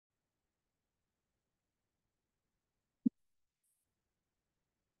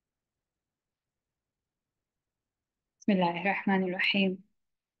بسم الله الرحمن الرحيم.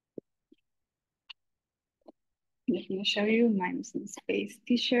 Let me show you my Muslim space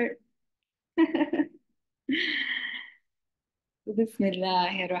t-shirt. بسم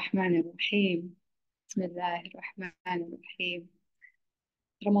الله الرحمن الرحيم. بسم الله الرحمن الرحيم.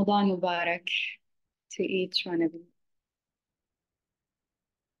 Ramadan Mubarak to each one of you.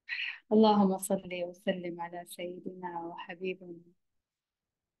 اللهم صل وسلم على سيدنا وحبيبنا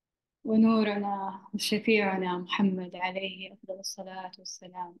ونورنا وشفيعنا محمد عليه أفضل الصلاة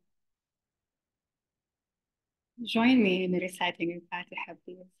والسلام. Join me in reciting Al-Fatiha,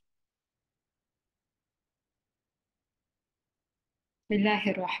 please. بسم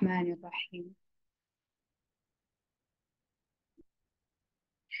الله الرحمن الرحيم.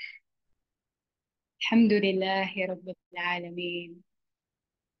 الحمد لله رب العالمين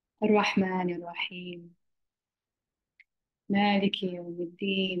الرحمن الرحيم مالك يوم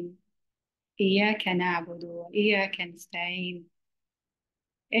الدين إياك نعبد وإياك نستعين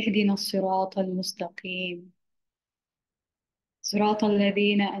اهدنا الصراط المستقيم صراط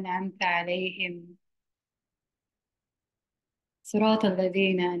الذين أنعمت عليهم صراط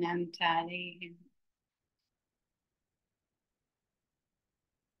الذين أنعمت عليهم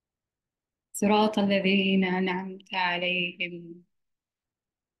صراط الذين أنعمت عليهم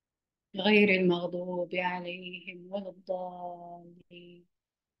غير المغضوب عليهم ولا الضالين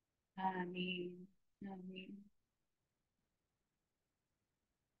آمين آمين.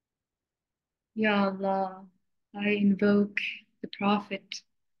 Ya Allah, I invoke the Prophet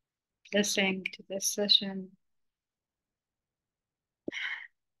blessing to this session.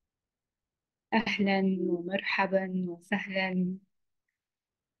 أهلا ومرحبا وسهلا.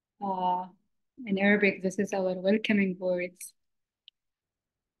 In Arabic, this is our welcoming words.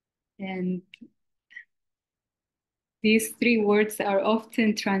 And these three words are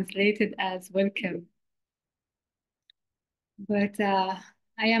often translated as welcome. But I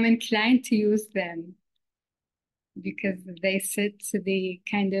am inclined to use them because they set the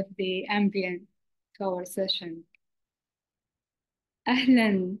kind of the ambient to our session.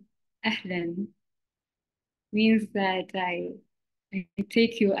 أهلا أهلا means that I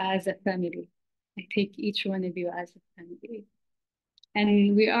take you as a family. I take each one of you as a family.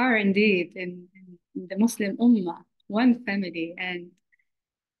 And we are indeed in the Muslim Ummah, one family, and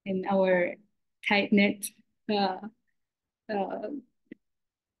in our tight-knit uh, uh,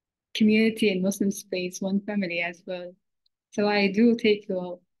 community in Muslim space, one family as well. So I take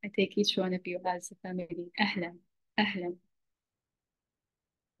each one of you as a family. Ahlan, ahlan.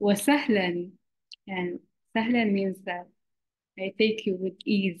 Wa sahlan. And sahlan means that I take you with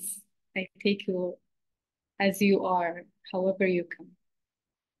ease. I take you as you are, however you come.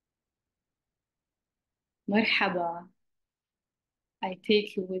 Marhaba. I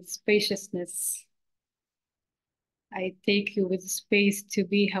take you with spaciousness. I take you with space to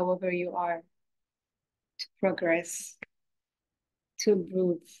be however you are, to progress, to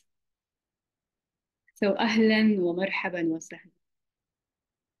improve. So أهلا ومرحبا وسهلا.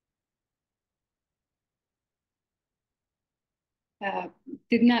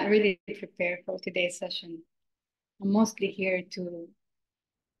 Did not really prepare for today's session. I'm mostly here to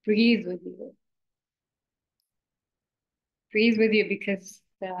breathe with you. Breathe with you because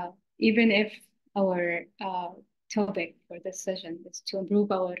even if our topic for this session is to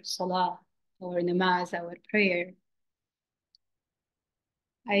improve our salah, our namaz, our prayer,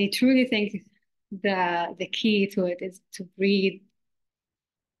 I truly think the key to it is to breathe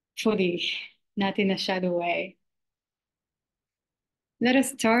fully, not in a shallow way. Let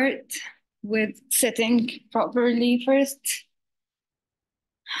us start with sitting properly first.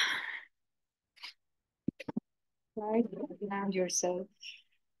 Right, ground yourself.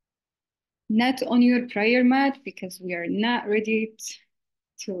 Not on your prayer mat because we are not ready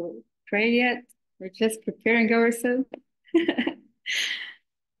to pray yet. We're just preparing ourselves.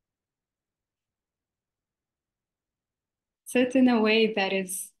 Sit in a way that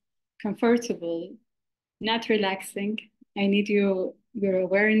is comfortable, not relaxing. I need your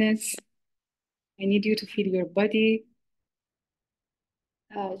awareness. I need you to feel your body,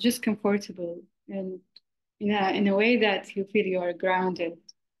 just comfortable and in a way that you feel you are grounded.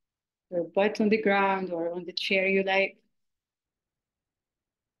 Your butt on the ground or on the chair you like.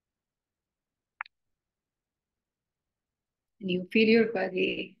 And you feel your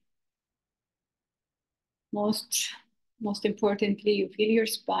body. Most importantly, you feel your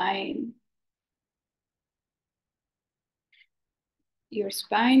spine. Your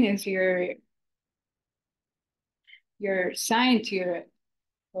spine is your sign to your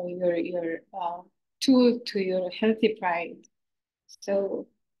tool to your healthy pride. So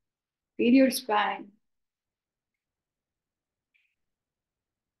feel your spine.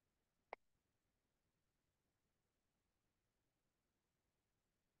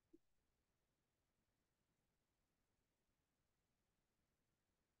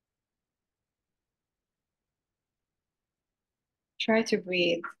 Try to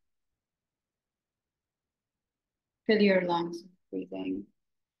breathe. Fill your lungs with breathing.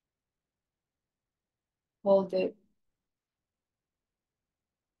 Hold it.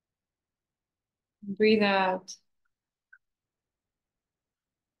 Breathe out.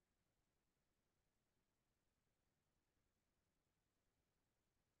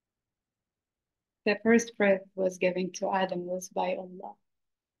 The first breath was given to Adam was by Allah.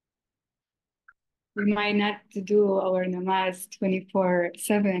 We might not do our namaz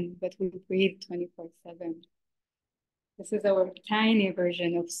 24/7, but we breathe 24/7. This is our tiny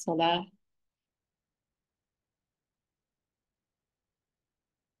version of Salah.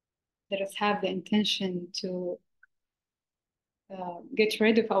 Let us have the intention to get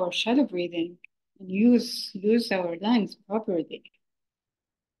rid of our shallow breathing and use our lungs properly.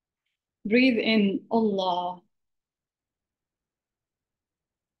 Breathe in Allah.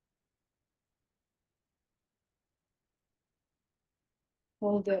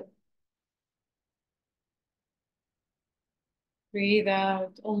 Hold it. Breathe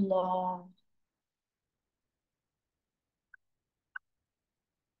out Allah.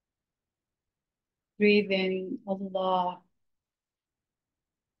 Breathe in Allah.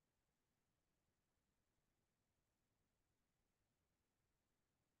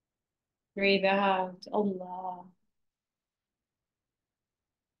 Breathe out Allah.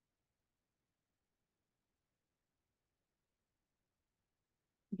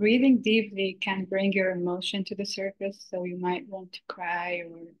 Breathing deeply can bring your emotion to the surface, so you might want to cry,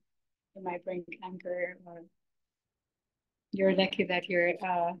 or you might bring anger, or you're lucky that your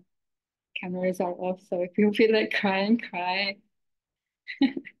cameras are off, so if you feel like crying, cry.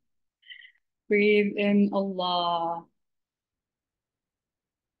 Breathe in Allah.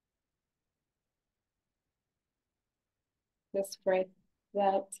 This breath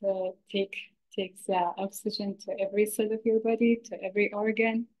that takes oxygen to every cell of your body, to every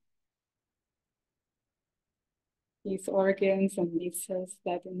organ. These organs and these cells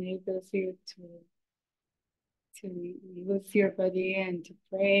that enables you to use your body and to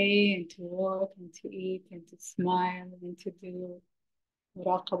pray and to walk and to eat and to smile and to do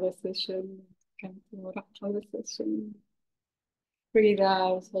Muraqbah session. Come to Muraqbah session. Breathe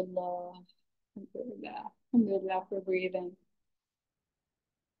out, Allah. Alhamdulillah. Alhamdulillah for breathing.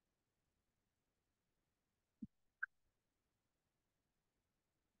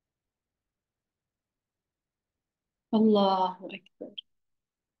 Allahu Akbar.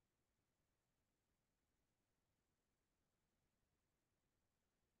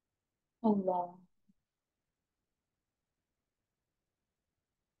 Allah.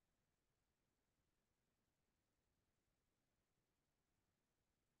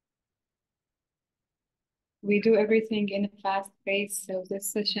 We do everything in a fast pace, so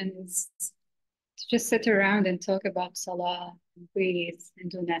this session is to just sit around and talk about Salah and breathe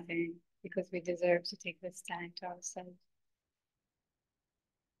and do nothing because we deserve to take this time to ourselves.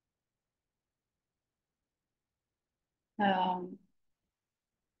 Um,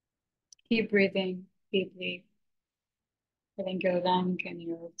 keep breathing deeply, filling your lung and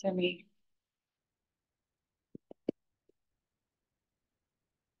your tummy.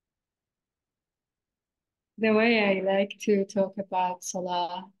 The way I like to talk about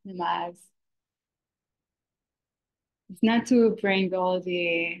Salah, namaz, is not to bring all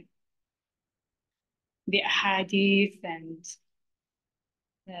the hadith and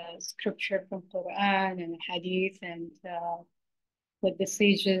scripture from Quran and hadith and what the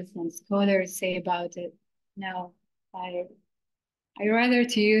sages and scholars say about it. No, I rather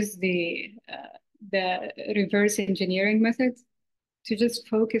to use the reverse engineering method to just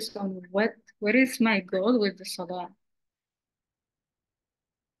focus on what is my goal with the salah.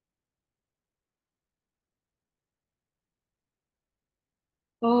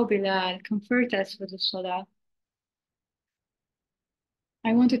 Oh Bilal, comfort us with the salah.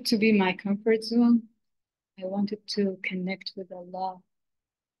 I want it to be my comfort zone. I wanted to connect with Allah.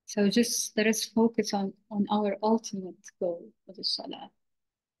 So just let us focus on our ultimate goal with the salah.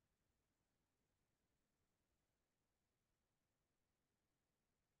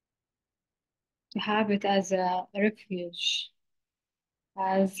 To have it as a refuge,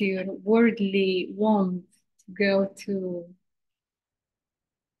 as your worldly warmth to go to,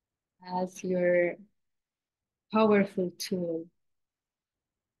 as your powerful tool,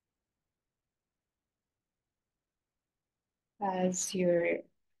 as your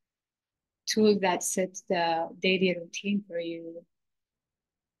tool that sets the daily routine for you,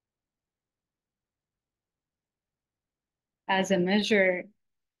 as a measure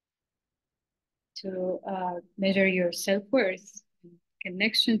to measure your self-worth,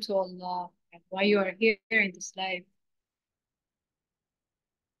 connection to Allah, and why you are here in this life.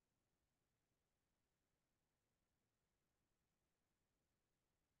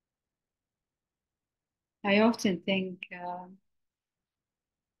 I often think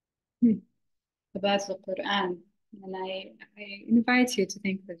about the Quran, and I invite you to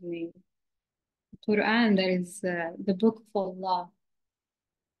think with me. The Quran, that is the book of Allah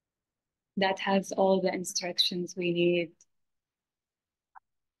that has all the instructions we need,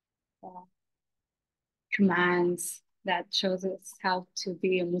 uh, commands that shows us how to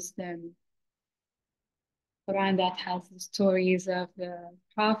be a Muslim. Quran that has the stories of the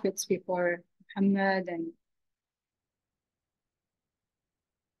prophets before Muhammad and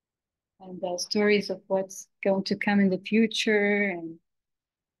the stories of what's going to come in the future. And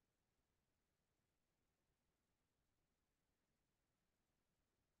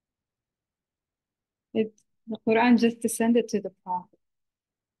it, the Quran just descended to the prophet,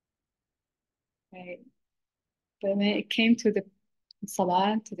 right? But when it came to the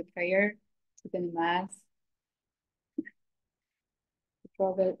Salah, to the prayer, to the namaz,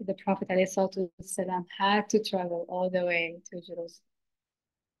 the Prophet ﷺ had to travel all the way to Jerusalem,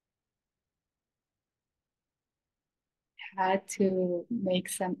 had to make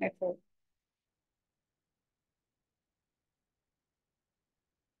some effort.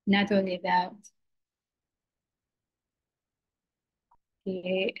 Not only that,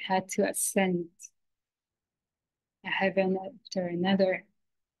 he had to ascend a heaven after another.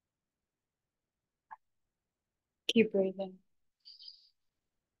 Keep breathing.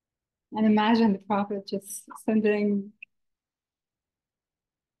 And imagine the Prophet just sending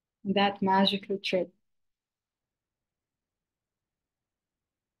that magical trip.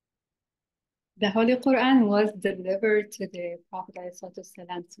 The Holy Quran was delivered to the Prophet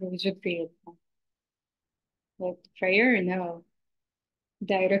ﷺ through Jibreel. Like prayer, no,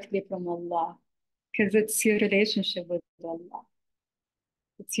 directly from Allah. Because it's your relationship with Allah.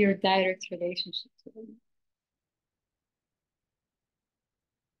 It's your direct relationship to Allah.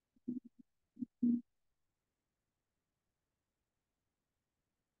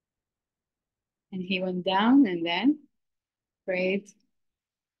 And he went down and then prayed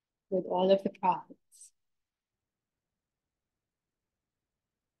with all of the prophets.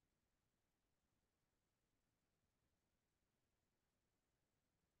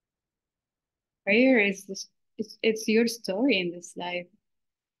 Prayer is this, it's your story in this life.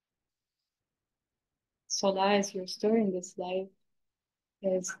 Salah is your story in this life.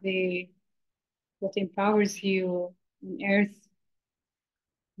 Is the what empowers you on earth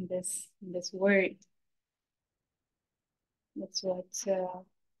in this world. That's what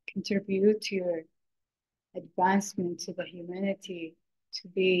contribute to your advancement to the humanity, to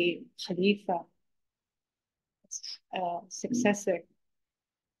be Khalifa, successor.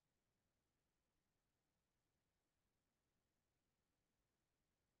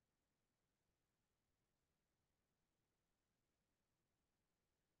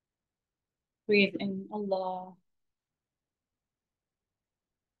 Breathe in Allah.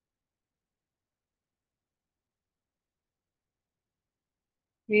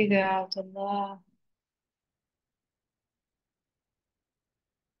 Breathe out Allah.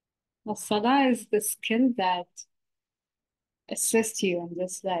 The Salah is the skill that assists you in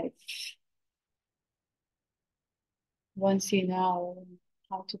this life. Once you know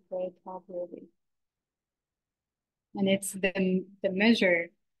how to pray properly. And it's the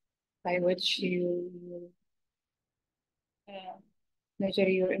measure by which you measure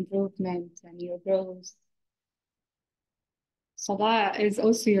your improvement and your growth. Salah is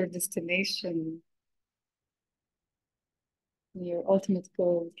also your destination, your ultimate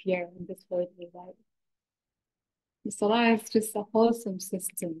goal here in this worldly life. The Salah is just a wholesome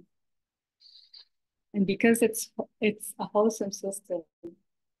system. And because it's a wholesome system,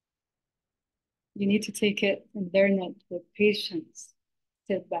 you need to take it and learn it with patience,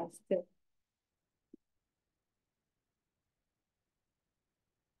 step by step.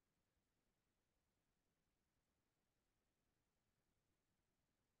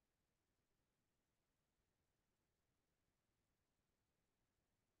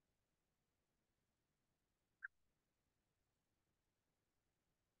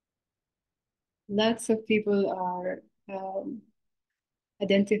 Lots of people are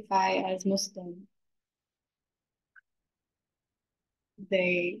identify as Muslim.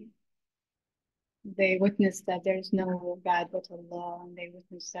 They they witness that there is no God but Allah, and they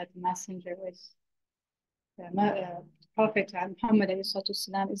witness that the messenger is Prophet Muhammad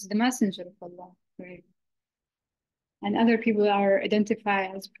والسلام, is the messenger of Allah, right? And other people are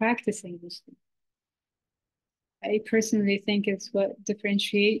identified as practicing Muslim. I personally think it's what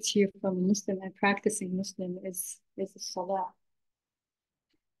differentiates you from Muslim and practicing Muslim is the Salah.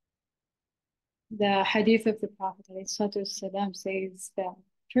 The hadith of the Prophet ﷺ says the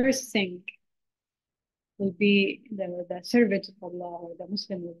first thing will be the servant of Allah, or the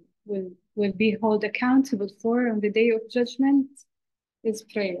Muslim will be held accountable for on the day of judgment is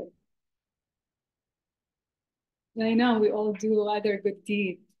prayer. I know we all do other good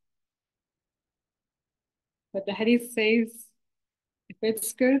deeds, but the hadith says if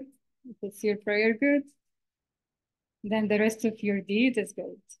it's good, if it's your prayer good, then the rest of your deed is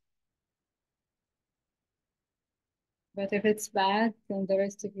good. But if it's bad, then the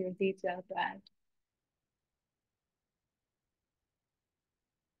rest of your deeds are bad.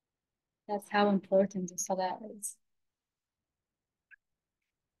 That's how important the Salah is.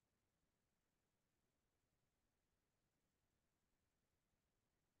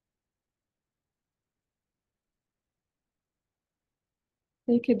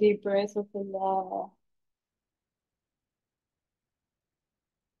 Take a deep breath of Allah.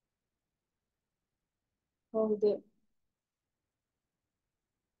 Hold it.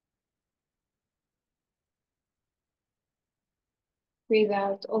 Breathe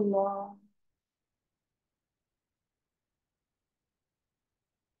out Allah.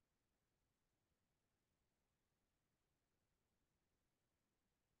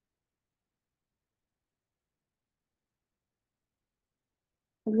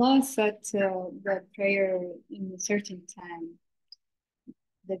 Allah set the prayer in a certain time,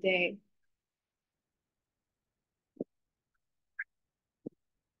 the day.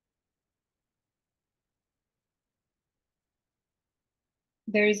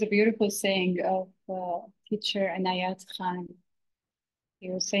 There is a beautiful saying of teacher Anayat Khan. He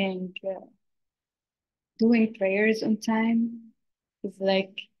was saying, doing prayers on time is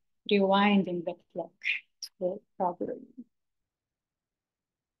like rewinding the clock to work properly.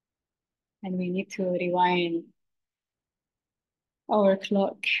 And we need to rewind our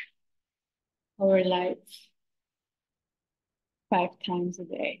clock, our life, 5 times a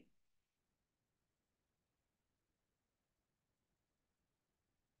day.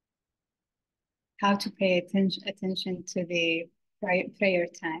 How to pay attention to the prayer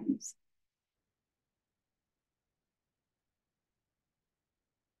times.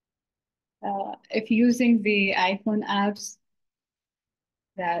 If using the iPhone apps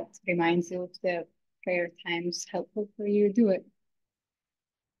that reminds you of the prayer times helpful for you, do it.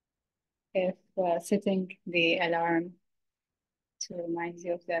 If setting the alarm to remind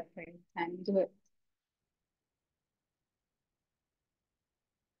you of the prayer time, do it.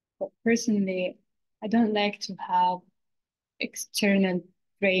 But personally, I don't like to have external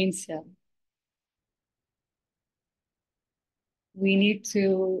brain cell. We need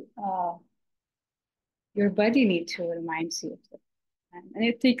to, your body needs to remind you of it. And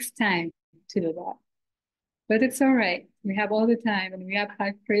it takes time to do that. But it's all right. We have all the time and we have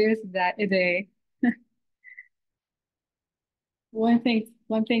 5 prayers that a day. One thing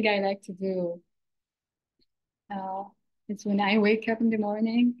I like to do uh, is when I wake up in the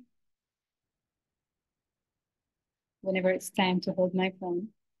morning, whenever it's time to hold my phone,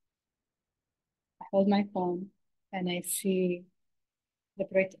 I hold my phone and I see the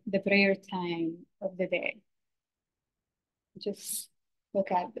prayer time of the day. Just look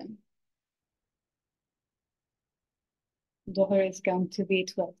at them. Dhuhr is going to be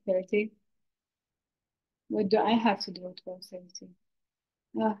 12:30. What do I have to do at 12:30?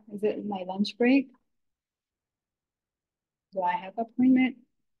 Is it my lunch break? Do I have appointment?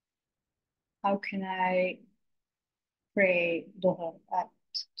 How can I pray Dhuhr at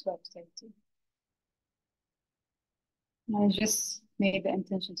 12:30? I just made the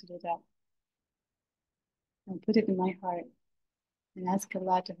intention to do that and put it in my heart and ask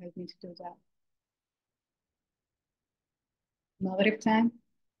Allah to help me to do that. Maghrib time,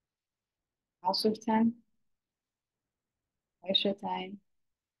 Asr time, Isha time.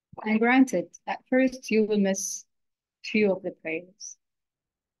 And granted, at first you will miss few of the prayers.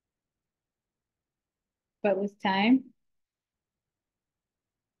 But with time,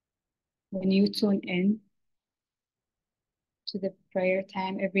 when you tune in to the prayer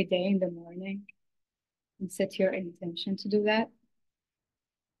time every day in the morning and set your intention to do that,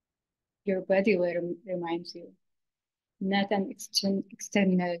 your body will remind you, not an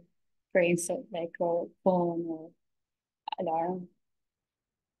external brain set like a phone or alarm.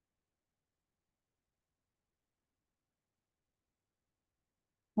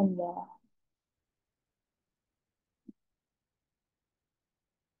 Allah.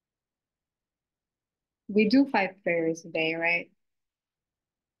 We do 5 prayers a day, right?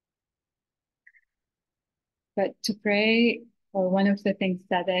 But to pray, or one of the things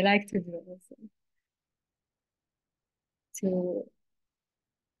that I like to do is to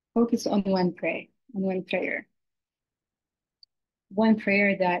focus on one prayer. One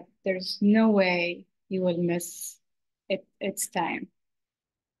prayer that there's no way you will miss its time.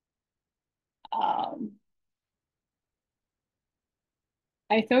 Um,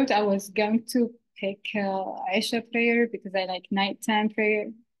 I thought I was going to pick Isha prayer because I like nighttime prayer.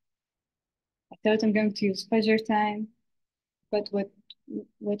 I thought I'm going to use Fajr time, but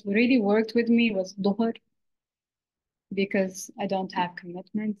what really worked with me was Dhuhr because I don't have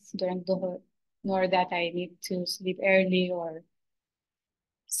commitments during Dhuhr, nor that I need to sleep early or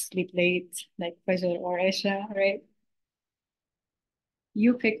sleep late like Fajr or Isha, right?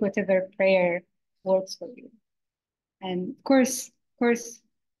 You pick whatever prayer works for you. And of course,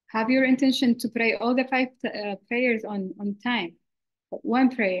 have your intention to pray all the five prayers on time. But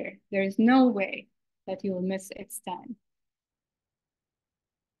one prayer, there is no way that you will miss its time.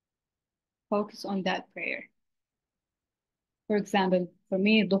 Focus on that prayer. For example, for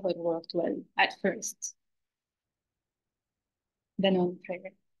me, Dhuhr worked well at first, the noon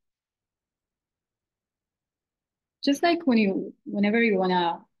prayer. Just like whenever you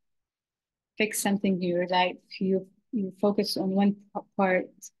wanna fix something in your life, you focus on one part,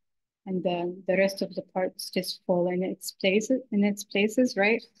 and then the rest of the parts just fall in its places,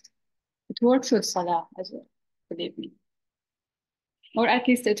 right? It works with Salah as well, believe me. Or at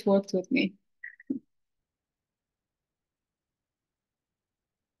least it worked with me.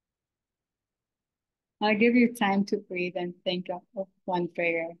 I'll give you time to breathe and think of one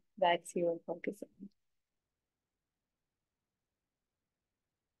prayer that you will focus on.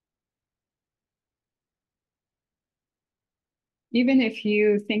 Even if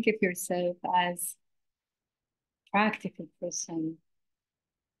you think of yourself as practical person,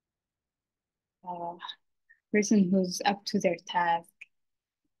 uh, person who's up to their task,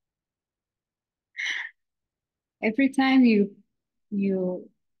 every time you you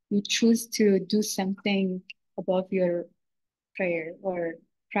choose to do something above your prayer or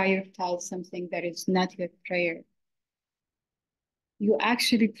prioritize something that is not your prayer, you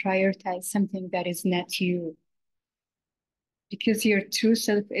actually prioritize something that is not you. Because your true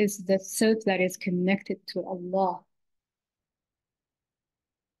self is the self that is connected to Allah.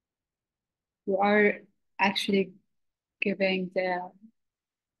 You are actually giving the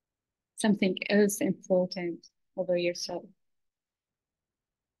something else important over yourself,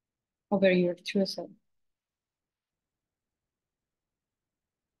 over your true self.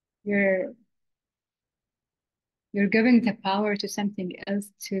 You're you're giving the power to something else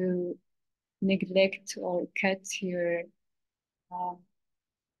to neglect or cut your uh,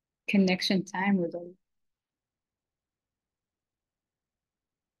 connection time with Allah.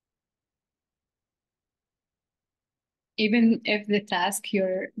 Even if the task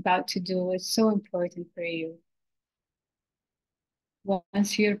you're about to do is so important for you,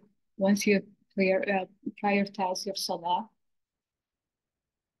 once you once you prioritize your salah,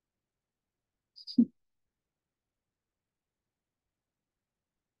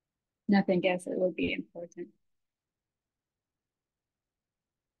 nothing else will be important.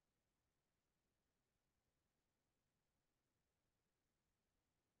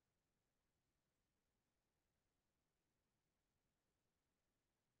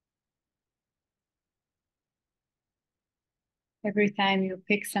 Every time you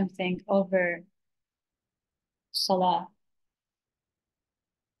pick something over salah,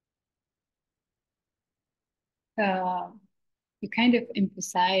 uh, you kind of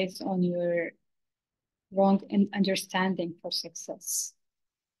emphasize on your wrong understanding for success.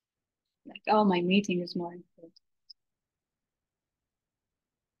 Like, oh, my meeting is more important.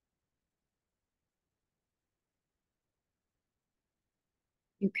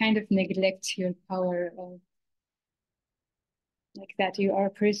 You kind of neglect your power of like that you are a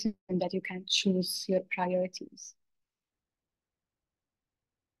person that you can choose your priorities.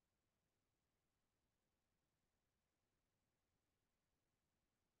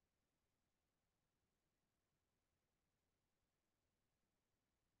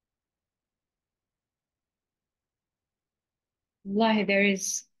 Wallahi, there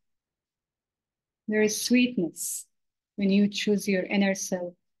is sweetness when you choose your inner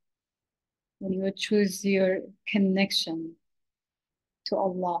self, when you choose your connection to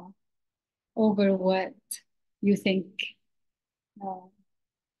Allah over what you think uh,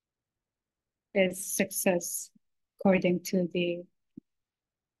 is success according to the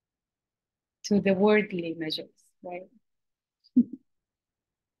worldly measures, right?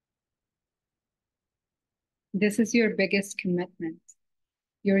 This is your biggest commitment,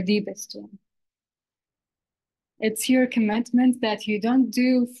 your deepest one. It's your commitment that you don't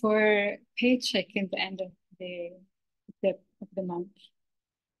do for paycheck in the end of the of the month.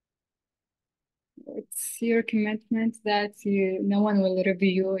 It's your commitment that no one will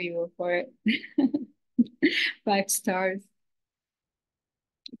review you for it. 5 stars.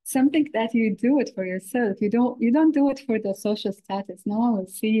 It's something that you do it for yourself. You don't do it for the social status. No one will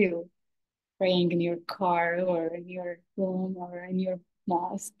see you praying in your car or in your room or in your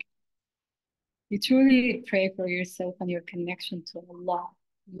mosque. You truly pray for yourself and your connection to Allah.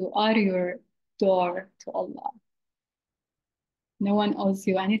 You are your door to Allah. No one owes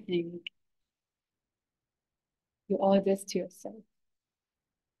you anything. You owe this to yourself.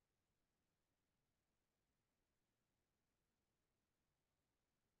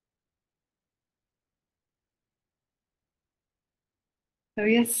 So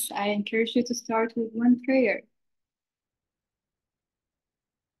yes, I encourage you to start with one prayer.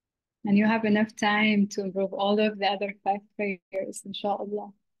 And you have enough time to improve all of the other 5 prayers,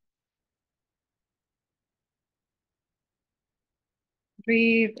 inshallah.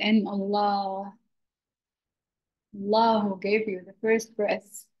 Breathe in Allah. Allah who gave you the first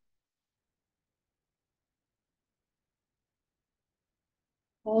breath.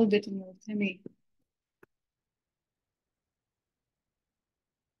 Hold it in your tummy.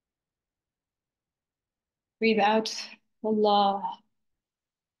 Breathe out, Allah.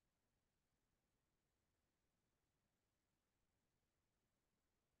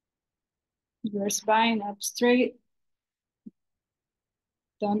 Your spine up straight.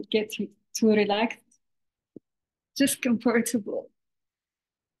 Don't get too relaxed. Just comfortable.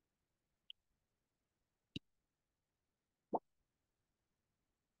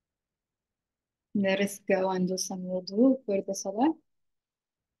 Let us go and do some wudu for the salah.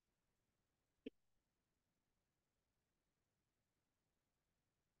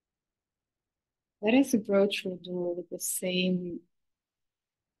 Let us approach wudu with the same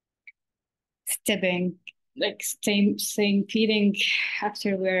stepping, like same feeling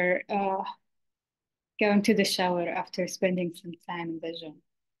after we're going to the shower after spending some time in the gym,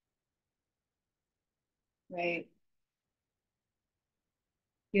 right?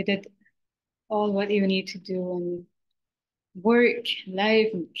 You did all what you need to do in work, life,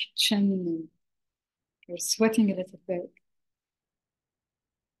 and kitchen, and you're sweating a little bit.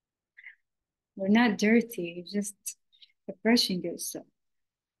 You're not dirty, you're just brushing yourself.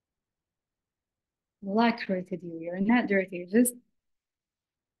 Allah created you. You're not dirty. You're just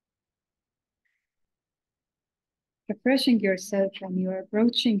refreshing yourself and you're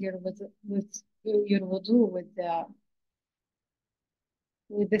approaching your wudu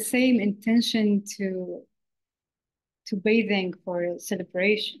with the same intention to bathing for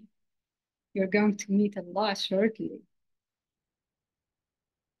celebration. You're going to meet Allah shortly.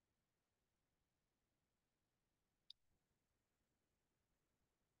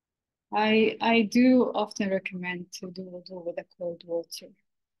 I do often recommend to do wudu with a cold water.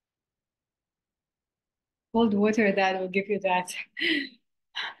 Cold water that will give you that,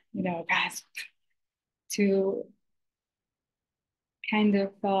 gasp to kind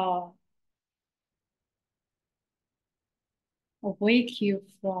of awake you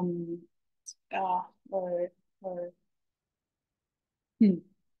from uh, or or hmm,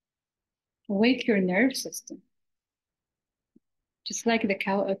 awake your nerve system, just like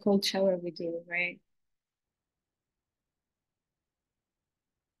a cold shower we do, right?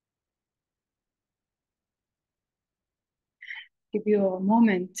 Give you a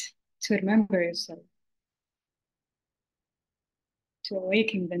moment to remember yourself, to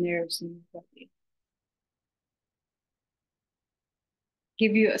awaken the nerves in your body.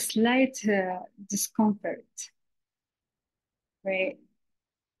 Give you a slight discomfort, right?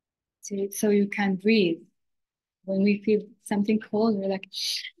 So you can breathe. When we feel something cold, we're like,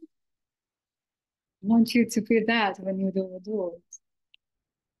 I want you to feel that when you do wudu,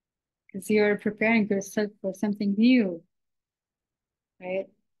 because you're preparing yourself for something new, right?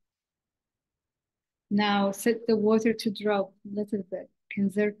 Now set the water to drop a little bit.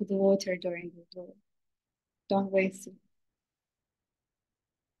 Conserve the water during wudu. Don't waste it.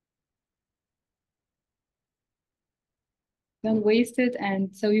 Don't waste it,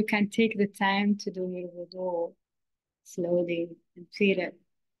 and so you can take the time to do your wudu slowly and feel it.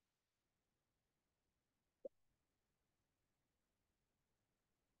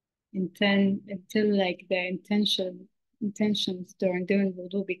 Until like the intentions during doing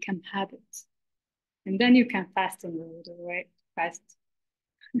wudu become habits. And then you can fast in the wudu, right? Fast.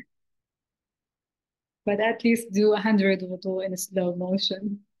 But at least do 100 wudu in slow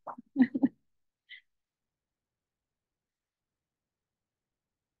motion.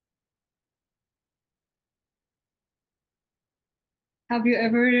 Have you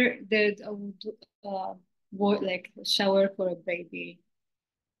ever did a wudu, like shower for a baby?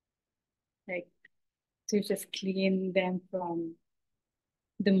 Like to just clean them from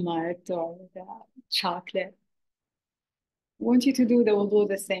the mud or chocolate. I want you to do the wudu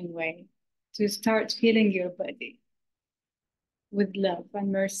the same way, to start feeling your body with love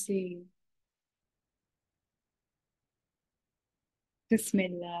and mercy.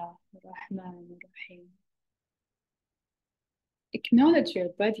 Bismillah ar-Rahman ar-Rahim. Acknowledge your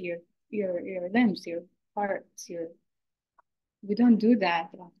body, your limbs, your parts, your we don't do that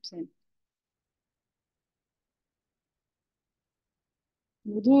often.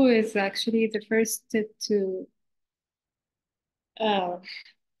 Wudu is actually the first step to uh,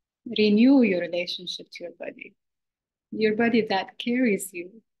 renew your relationship to your body that carries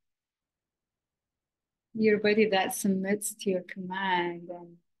you, your body that submits to your command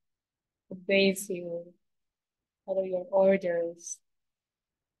and obeys you, follow your orders.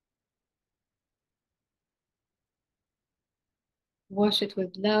 Wash it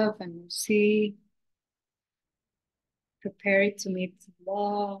with love and mercy. Prepare it to meet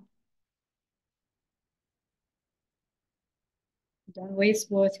Allah. Don't waste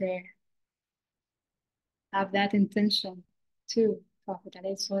water. Have that intention too. Prophet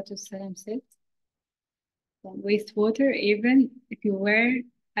ﷺ said, don't waste water even if you were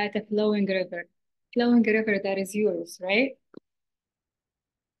at a flowing river. Flowing river that is yours, right?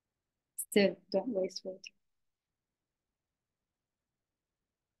 Still, don't waste water.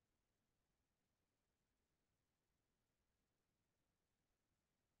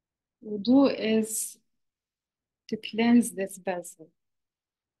 Wudu is to cleanse this vessel,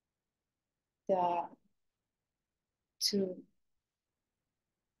 the, to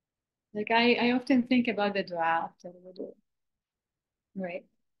like I often think about the dua after wudu, right?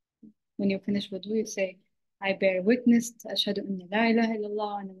 When you finish wudu, you say, I bear witness to أشهد أن لا إله إلا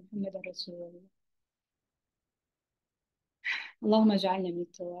الله وأن محمدا رسول الله. اللهم اجعلنا من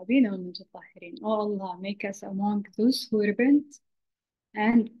التوابين والمتطهرين. Oh Allah, make us among those who repent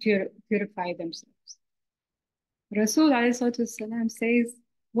and purify themselves. Rasul والسلام, says,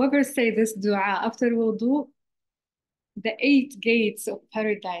 whoever say this dua after wudu, the 8 gates of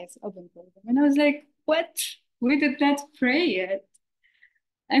paradise open for them. And I was like, what? We did not pray yet.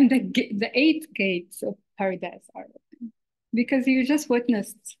 And the 8 gates of paradise are open. Because you just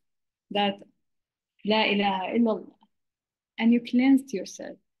witnessed that La ilaha illallah. And you cleansed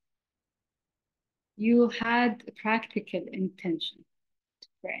yourself. You had a practical intention to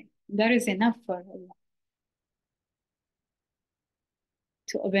pray. That is enough for Allah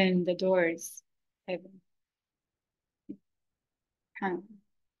to open the doors of heaven.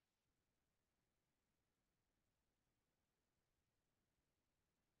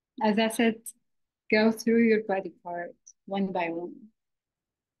 As I said, go through your body parts one by one.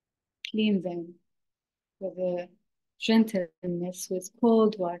 Clean them with a gentleness, with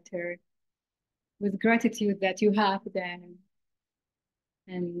cold water, with gratitude that you have them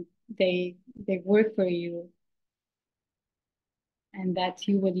and they work for you and that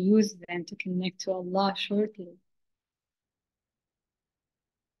you will use them to connect to Allah shortly.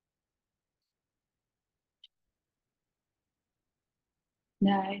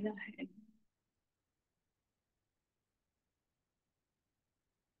 La ilaha illallah.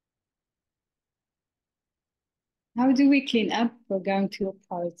 How do we clean up for going to a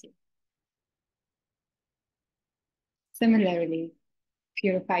party? Similarly,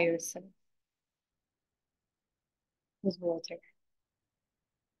 purify yourself with water.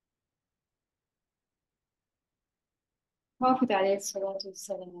 Prophet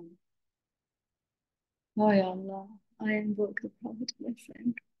ﷺ, oh ya Allah, I invoke the Prophet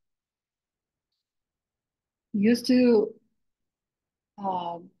blessing. Used to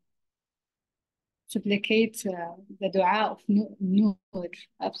um, supplicate the dua of nur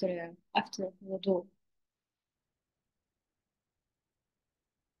after wudu.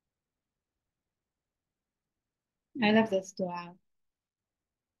 I love this dua.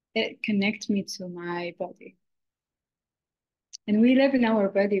 It connects me to my body. And we live in our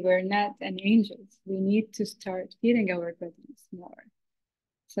body. We're not an angels. We need to start feeling our bodies more.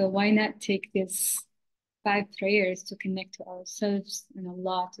 So why not take these 5 prayers to connect to ourselves and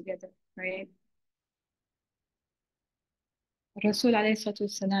Allah together, right? Rasul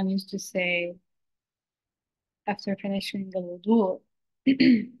ﷺ used to say after finishing the wudu,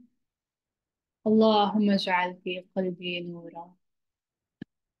 Allahumma ja'al fi qalbi nura.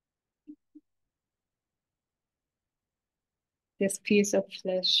 This piece of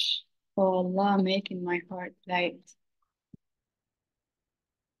flesh, oh Allah, make in my heart light.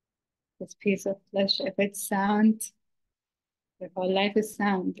 This piece of flesh, if it's sound, your whole life is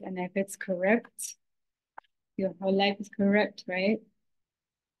sound, and if it's corrupt, your whole life is corrupt, right?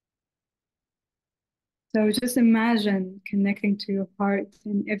 So just imagine connecting to your heart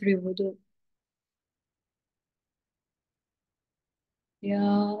in every wudu.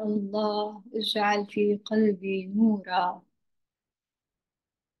 يا الله اجعل في قلبي نورا.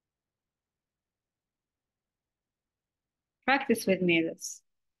 Practice with me this.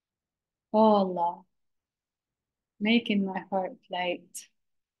 Oh Allah, making my heart light.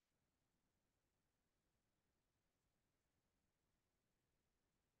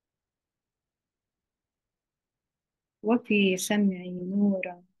 وفي سمعي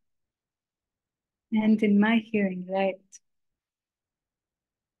نورا. And in my hearing light.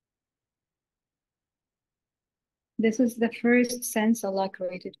 This is the first sense Allah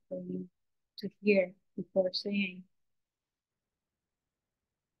created for me to hear before saying.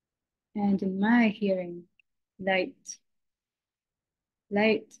 And in my hearing light.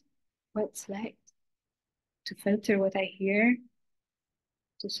 Light. What's light? To filter what I hear,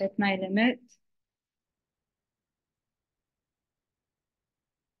 to set my limit.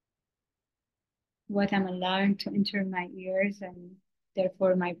 What I'm allowing to enter my ears and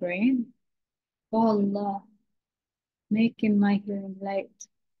therefore my brain. Oh Allah, making my hearing light.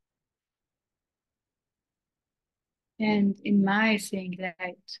 And in my seeing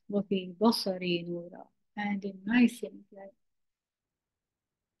light, وفي بصري نورا. And in my seeing light.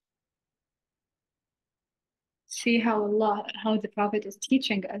 See how Allah, how the Prophet is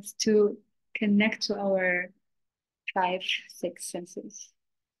teaching us to connect to our five, six senses.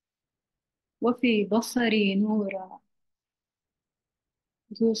 وفي بصري نورا.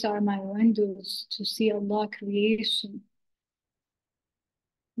 Those are my windows to see Allah creation.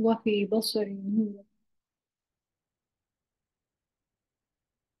 وفي بصري نورا.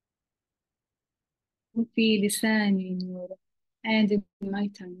 وفي لساني نورا. And in my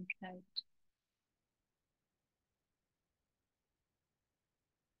tongue light.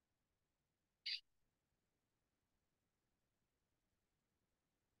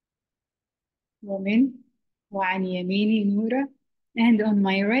 ومن وعن يميني نورا. And on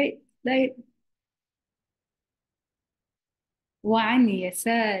my right light. وعن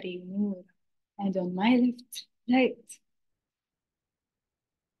يساري نورا. And on my left light.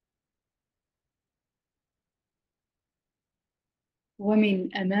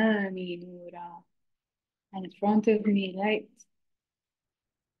 ومن أمامي نورا. And in front of me light.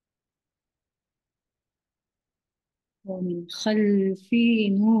 ومن خلفي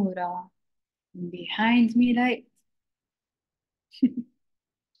نورا. And behind me light.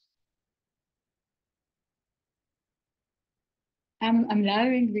 I'm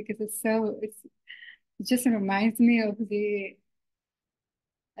laughing because it just reminds me of the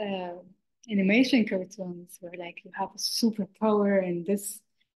uh, animation cartoons where like you have a superpower and this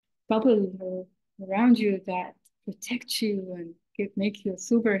bubble around you that protects you and it make you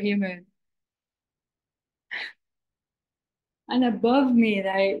superhuman. And above me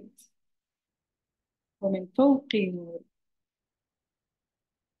light. ومن فوقي نور.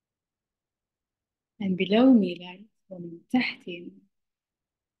 And below me light. ومن تحتي نور.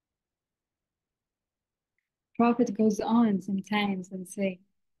 Prophet goes on sometimes and say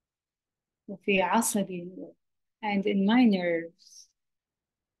وفي عصبي نور. And in my nerves.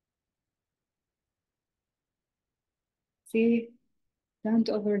 See, don't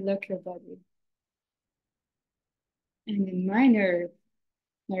overlook your body. And in my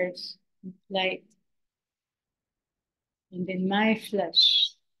nerves light. And in my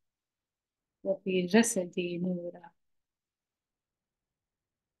flesh وفي جسدي نورا.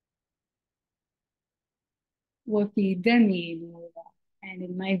 وفي دمي نورا. And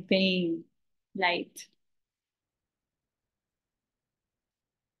in my vein light.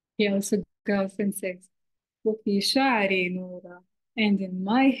 He also goes and says وفي شعري نورا. And in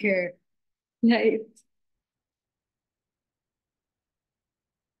my hair light.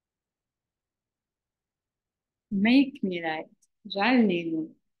 Make me light. اجعلني نور.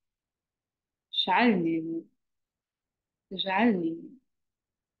 اجعلني نور. اجعلني نور.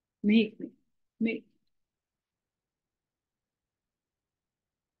 Make me. Make.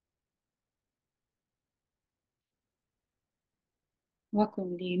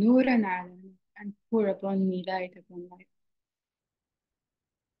 وكن لي نورا على نور. And pour upon me light upon light.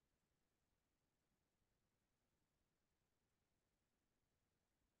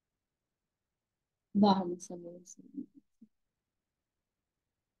 اللهم صل وسلم.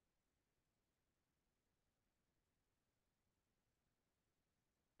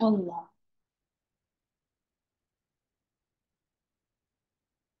 الله.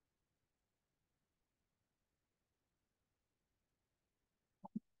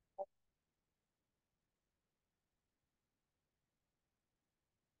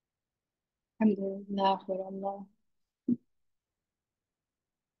 الحمد لله for Allah.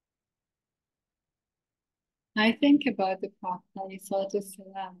 I think about the Prophet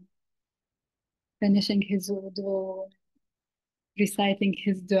ﷺ finishing his wudu, reciting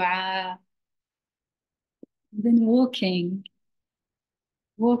his dua, then walking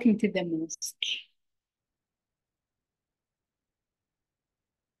to the mosque.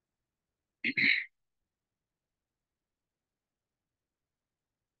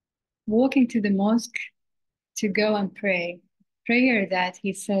 Walking to the mosque to go and pray. Prayer that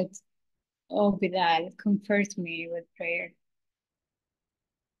he said, "Oh Bilal, comfort me with prayer."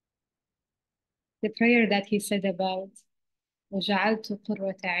 The prayer that he said about وَجَعَلْتُ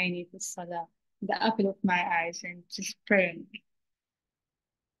قُرَّةَ عَيْنِي فِي الصَّلَاةِ, the apple of my eyes, and just praying.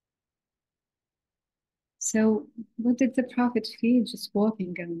 So what did the Prophet feel just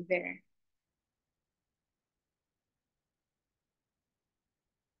walking on there?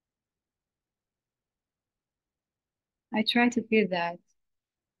 I try to feel that.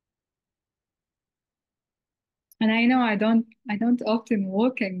 And I know I don't often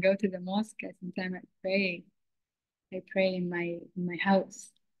walk and go to the mosque. Sometimes I pray. I pray in my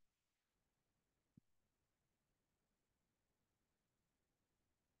house.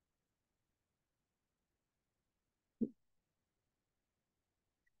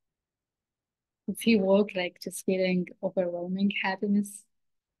 Does he walk like just feeling overwhelming happiness?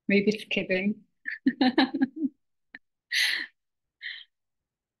 Maybe skipping.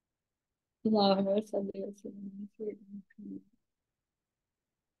 Allahumma salli wa sallim ala sayyidina Muhammad.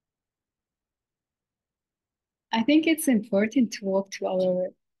 I think it's important to walk to our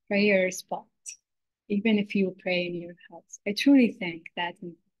prayer spot, even if you pray in your house. I truly think that,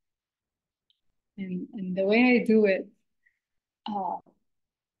 and the way I do it, uh,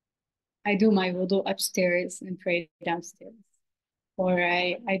 I do my wudu upstairs and pray downstairs, or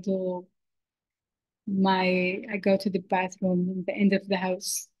I go to the bathroom in the end of the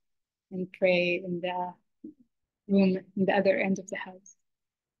house and pray in the room in the other end of the house.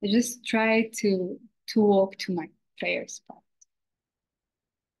 I just try to walk to my prayer spot.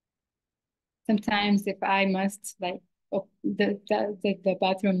 Sometimes if I must like the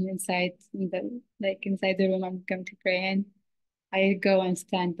bathroom inside inside the room I'm going to pray in, I go and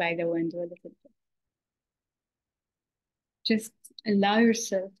stand by the window a little bit. Just allow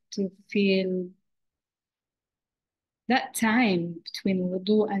yourself to feel that time between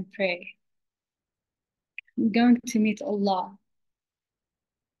wudu and pray. You're going to meet Allah.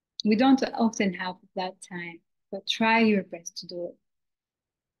 We don't often have that time, but try your best to do it.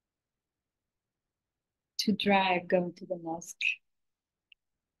 To drive, going to the mosque.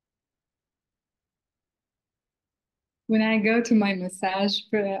 When I go to my massage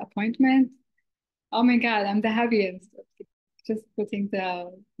for appointment, oh my God, I'm the happiest. Just putting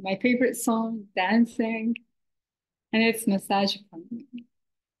my favorite song, dancing, and it's massage appointment.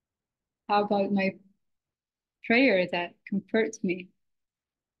 How about my prayer that comforts me,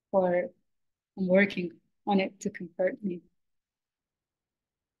 or I'm working on it to comfort me?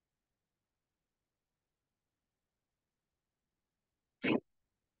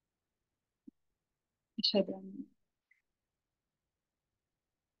 أشهد أن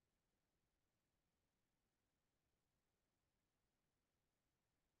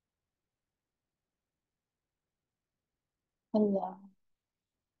Allah.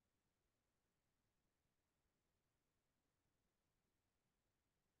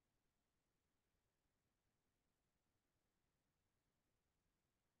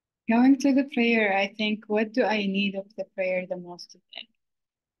 Going to the prayer, I think, what do I need of the prayer the most today?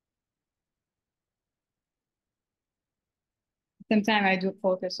 Sometimes I do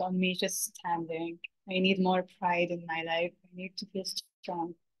focus on me just standing. I need more pride in my life. I need to feel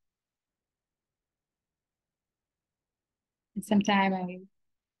strong. And sometimes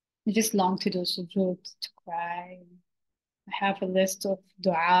I just long to do sujood, to cry. I have a list of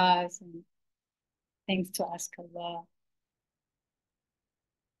du'as and things to ask Allah.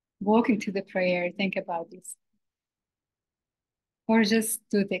 Walking to the prayer, think about this. Or just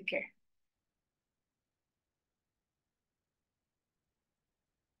do dhikr.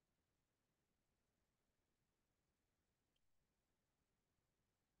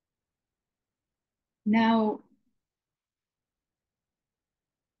 Now,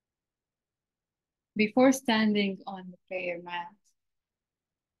 before standing on the prayer mat,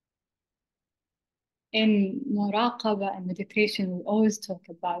 in Muraqbah and meditation, we always talk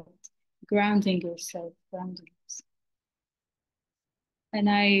about grounding yourself, grounding yourself.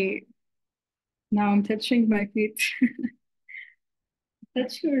 And now I'm touching my feet.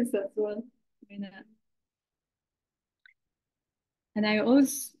 Touch yours as well. You know. And I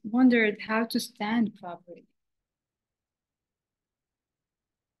always wondered how to stand properly.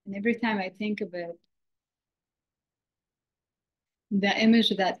 And every time I think of it, the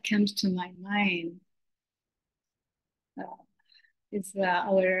image that comes to my mind uh, is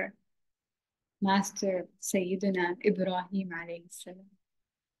our master Sayyidina Ibrahim alayhi salam.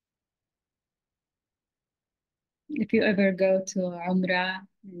 If you ever go to Umrah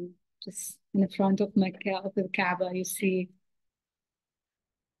and just in the front of Mecca, of the Kaaba, you see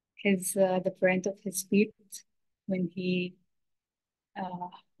the print of his feet when he uh,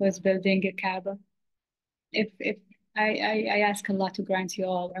 was building a Kaaba. If I ask Allah to grant you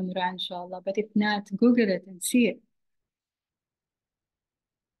all Umrah, inshallah, but if not, Google it and see it.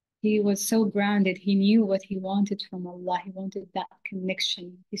 He was so grounded. He knew what he wanted from Allah. He wanted that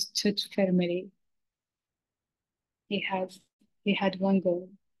connection. He stood firmly. He has he had one goal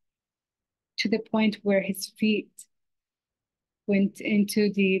to the point where his feet went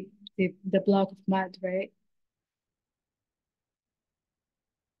into the block of mud, right?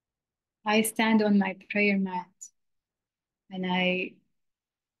 I stand on my prayer mat and I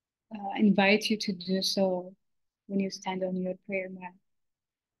invite you to do so when you stand on your prayer mat.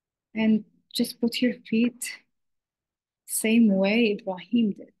 And just put your feet same way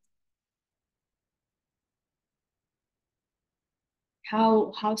Ibrahim did.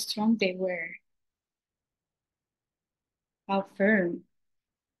 How strong they were, how firm.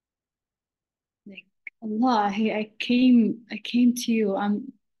 Like Allah, hey, I came to you.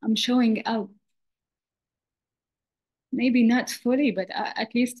 I'm showing up. Maybe not fully, but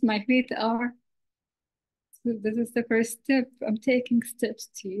at least my feet are. So this is the first step. I'm taking steps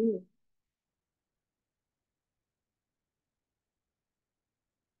to you.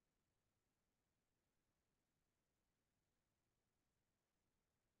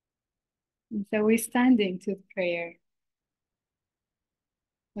 And so we're standing to prayer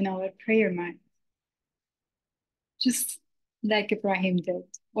on our prayer mat, just like Ibrahim did,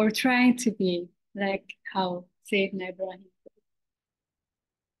 or trying to be like how Sayyidina Ibrahim,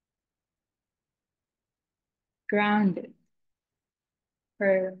 grounded,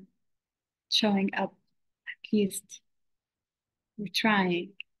 firm, showing up. At least we're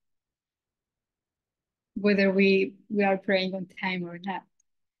trying, whether we are praying on time or not,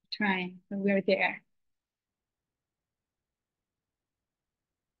 trying, but we're there.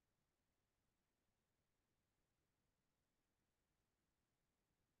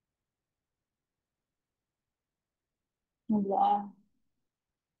 Allah,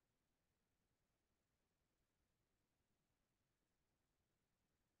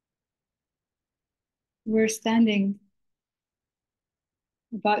 we're standing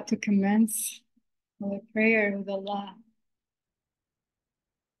about to commence our prayer with Allah.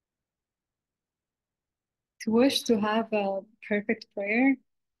 To wish to have a perfect prayer,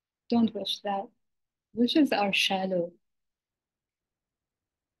 don't wish that. Wishes are shallow.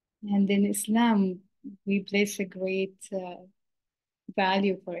 And in Islam, we place a great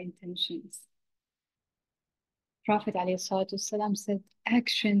value for intentions. Prophet ﷺ said,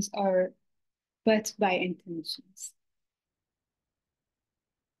 actions are but by intentions.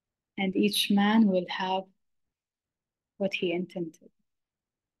 And each man will have what he intended.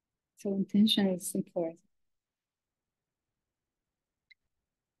 So intention is important.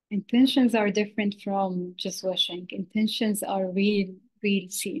 Intentions are different from just wishing. Intentions are real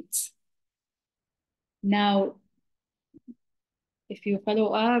seeds. Now, if you follow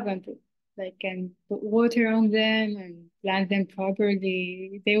up and put water on them and plant them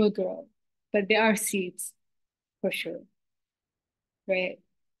properly, they will grow. But they are seeds for sure, right?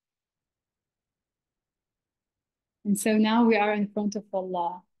 And so now we are in front of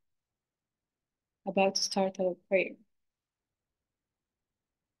Allah, about to start our prayer.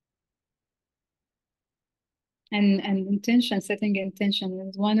 And intention, setting intention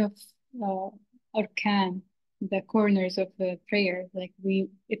is one of arkan, the corners of the prayer. Like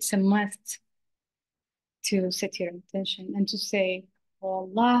it's a must to set your intention and to say, oh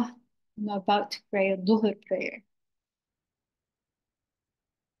Allah, I'm about to pray a dhuhr prayer.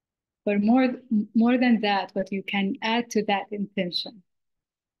 But more than that, what you can add to that intention,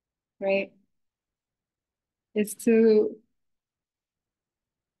 right, is to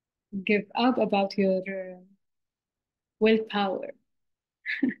give up about your willpower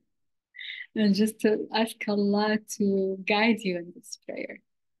and just to ask Allah to guide you in this prayer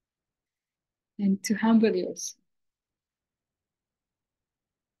and to humble yourself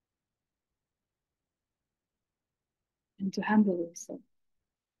and to humble yourself.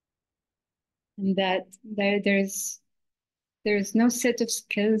 And that there's no set of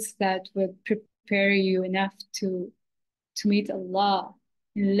skills that would prepare you enough to meet Allah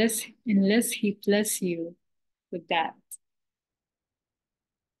unless He bless you with that.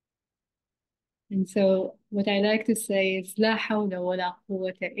 And so what I like to say is لا حول ولا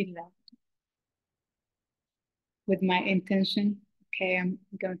قوة إلا with my intention. Okay, I'm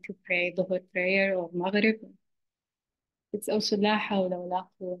going to pray Dhuhr prayer or Maghrib. It's also لا حول ولا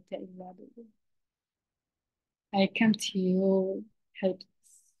قوة إلا بالله. I come to you helpless.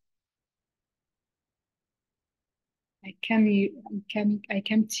 I come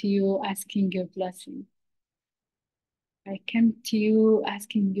to you asking your blessing. I come to you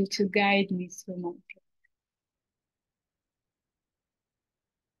asking you to guide me through my life.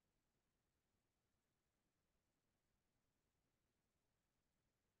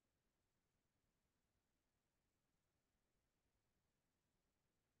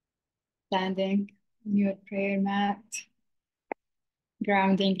 Standing on your prayer mat,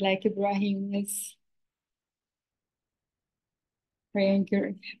 grounding like Ibrahim is, praying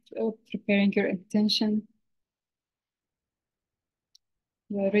your, preparing your intention.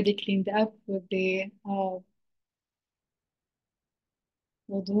 You're already cleaned up with the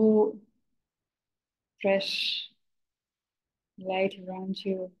wudu, fresh light around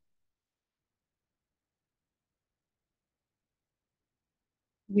you.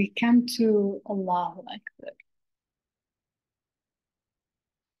 We come to Allahu Akbar.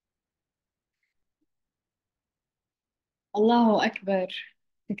 Allahu Akbar,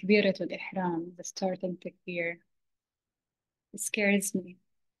 Takbiratul Ihram, the starting takbir. It scares me.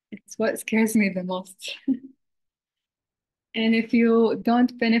 It's what scares me the most. And if you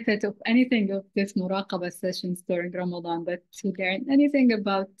don't benefit of anything of this Muraqabah sessions during Ramadan, but to learn anything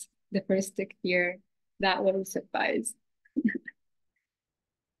about the first takbir, that will suffice.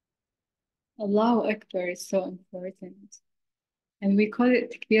 Allahu Akbar is so important. And we call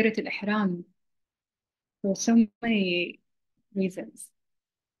it Takbirat al-Ihram for so many reasons.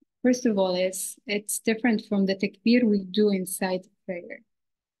 First of all, it's different from the takbir we do inside prayer.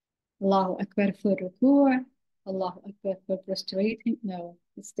 Allahu Akbar for ruku', Allahu Akbar for prostrating. No,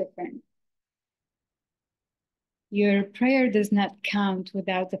 it's different. Your prayer does not count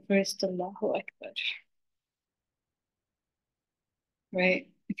without the first Allahu Akbar, right?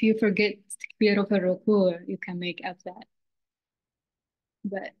 If you forget takbir of a ruku', you can make up that.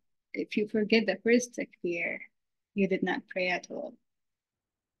 But if you forget the first takbir, you did not pray at all.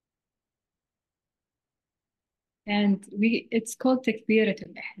 And it's called takbirat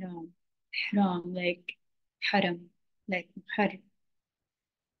al-ihram. Ihram, like haram, like muharram.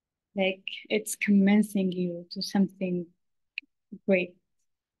 Like it's commencing you to something great.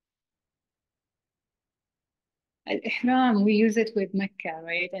 Al-ihram, we use it with Mecca,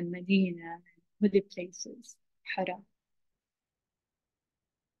 right? And Medina, holy places, haram.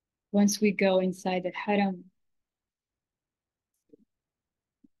 Once we go inside the haram,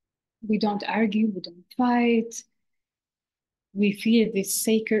 we don't argue, we don't fight. We feel the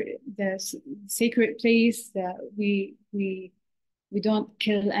sacred place that we don't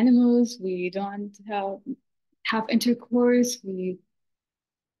kill animals, we don't have intercourse, we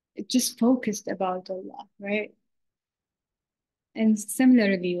just focused about Allah, right? And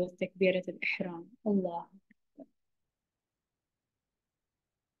similarly with Takbirat al-Ihram, Allah.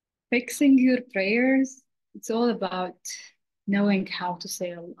 Fixing your prayers, it's all about knowing how to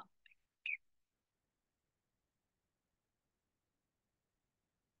say Allah.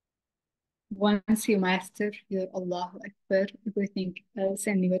 Once you master your Allahu Akbar, everything else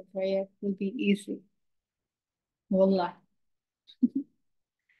in your prayer will be easy. Wallah.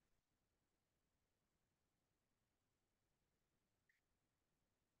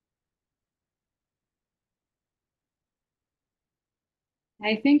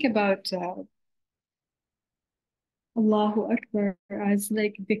 I think about Allahu Akbar as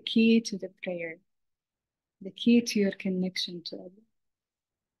like the key to the prayer, the key to your connection to Allah.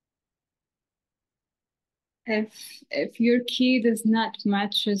 If your key does not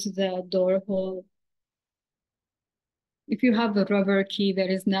matches the door hole, if you have a rubber key that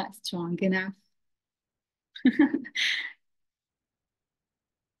is not strong enough,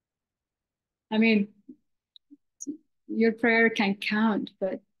 I mean, your prayer can count,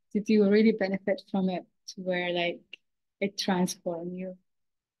 but did you really benefit from it to where like it transformed you?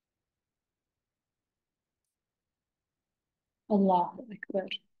 Allahu Akbar.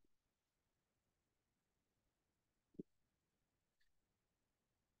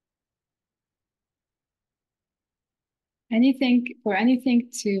 For anything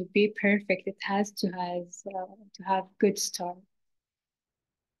to be perfect, it has to have good start.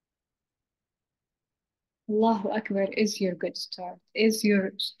 Allahu Akbar is your good start, is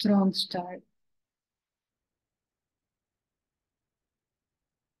your strong start.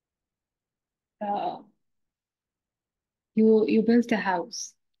 Uh, you built a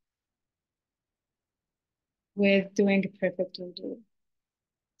house. with doing a perfect wudu.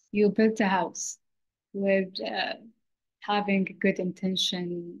 You built a house with having a good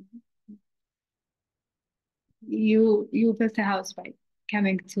intention. You built a house by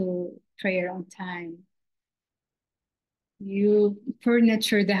coming to prayer on time. You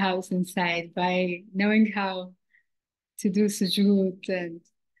furniture the house inside by knowing how to do sujood, and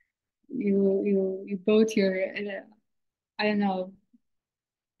you bought your I don't know,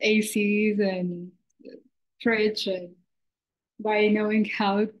 ACs and fridge, and by knowing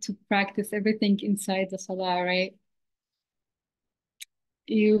how to practice everything inside the salah, right?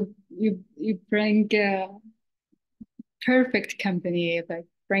 You bring perfect company by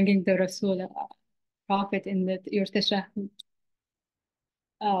bringing the Rasul Prophet in your tashahhud.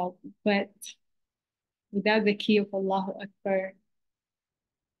 Uh, but without the key of Allahu Akbar,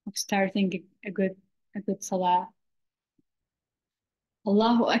 of starting a good salah.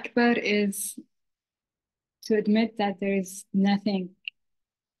 Allahu Akbar is to admit that there is nothing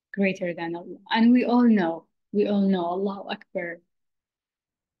greater than Allah. And we all know Allahu Akbar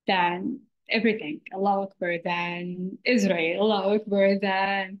than everything. Allahu Akbar than Israel. Allahu Akbar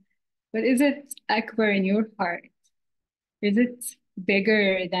than, but is it Akbar in your heart? Is it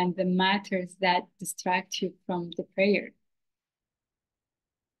bigger than the matters that distract you from the prayer?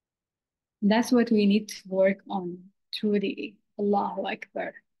 That's what we need to work on truly. Allahu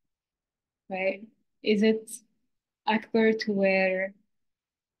Akbar, right? Is it Akbar to where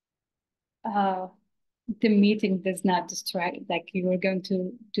uh, the meeting does not distract, like you were going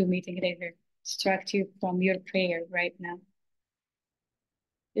to do meeting later, distract you from your prayer right now?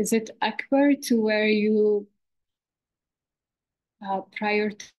 Is it Akbar to where you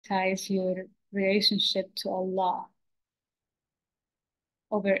prioritize your relationship to Allah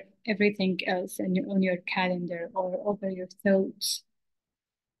over everything else and on your calendar or over your thoughts?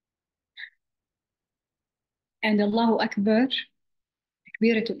 And Allahu Akbar,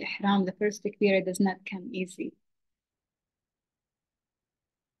 Takbiratul Ihram, the first takbirah does not come easy.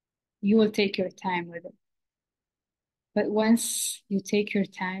 You will take your time with it. But once you take your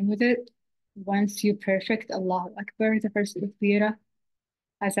time with it, once you perfect Allahu Akbar, the first takbirah,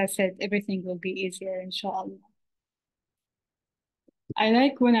 as I said, everything will be easier, inshallah. I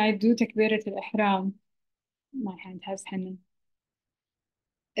like when I do takbiratul ihram, my hand has henna,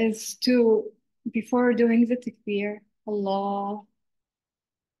 is to, before doing the takbir, Allah,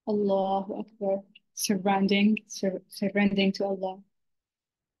 Allahu Akbar, surrendering to Allah,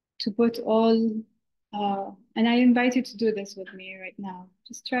 to put all, and I invite you to do this with me right now.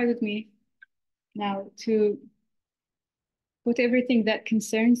 Just try with me now to put everything that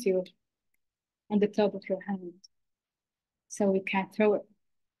concerns you on the top of your hand so we can't throw it,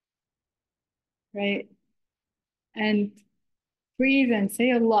 right? And breathe and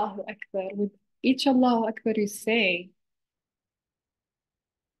say Allahu Akbar. With each Allahu Akbar you say,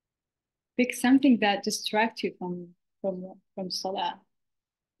 pick something that distracts you from Salah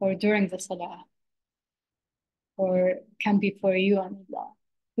or during the Salah or can be for you on Allah.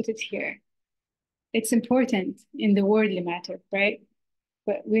 Put it here. It's important in the worldly matter, right?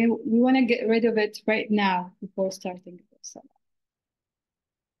 But we want to get rid of it right now before starting the Salah.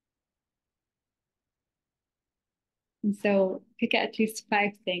 And so pick at least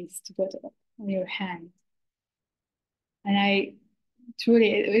 5 things to put on your hand. And I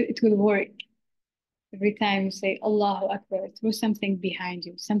truly, it will work. Every time you say Allahu Akbar, throw something behind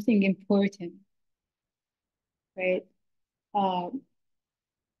you, something important, right? Um,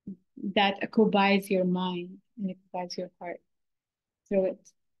 that occupies your mind and occupies your heart. Throw it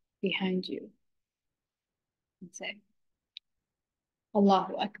behind you and say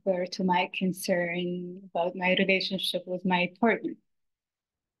Allahu Akbar to my concern about my relationship with my partner.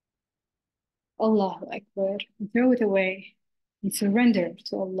 Allahu Akbar, and throw it away and surrender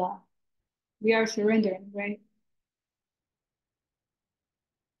to Allah. We are surrendering, right?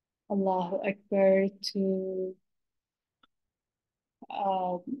 Allahu Akbar to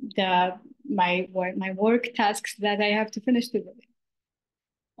uh, the my work tasks that I have to finish today.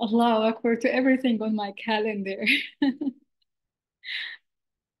 Allahu Akbar to everything on my calendar.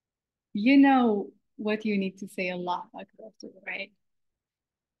 You know what you need to say Allahu Akbar to, right?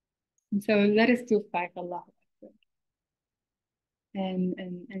 And so let us do 5 Allahu Akbar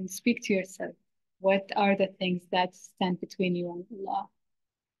and speak to yourself. What are the things that stand between you and Allah?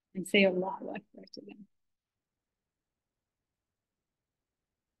 And say Allahu Akbar to them.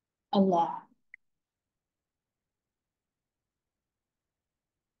 Allah,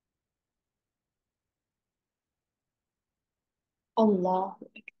 Allah,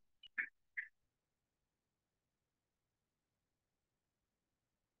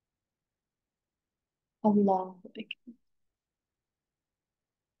 Allah Akbar.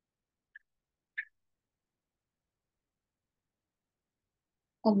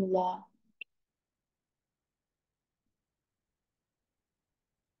 Allah.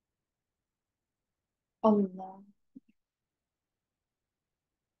 Allah.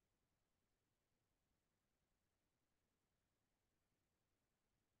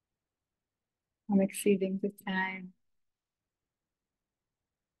 I'm exceeding the time.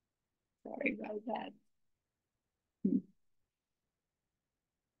 Sorry about that. I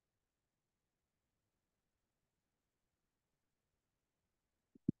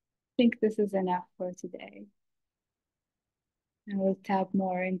think this is enough for today. And we'll tap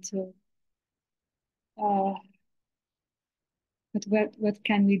more into uh, what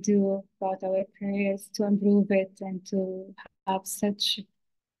can we do about our prayers to improve it and to have such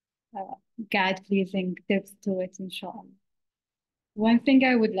uh, God-pleasing tips to it, inshallah. One thing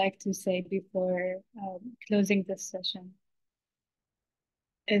I would like to say before closing this session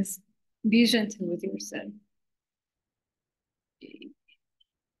is be gentle with yourself.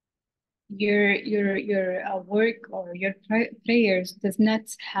 Your work or your prayers does not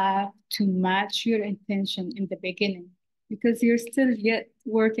have to match your intention in the beginning because you're still yet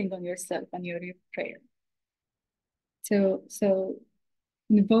working on yourself and your prayer. So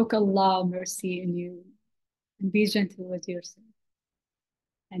invoke Allah mercy in you and be gentle with yourself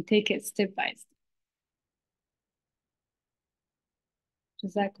and take it step by step.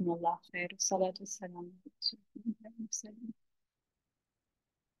 جزاكم الله خير والصلاة والسلام على رسول الله.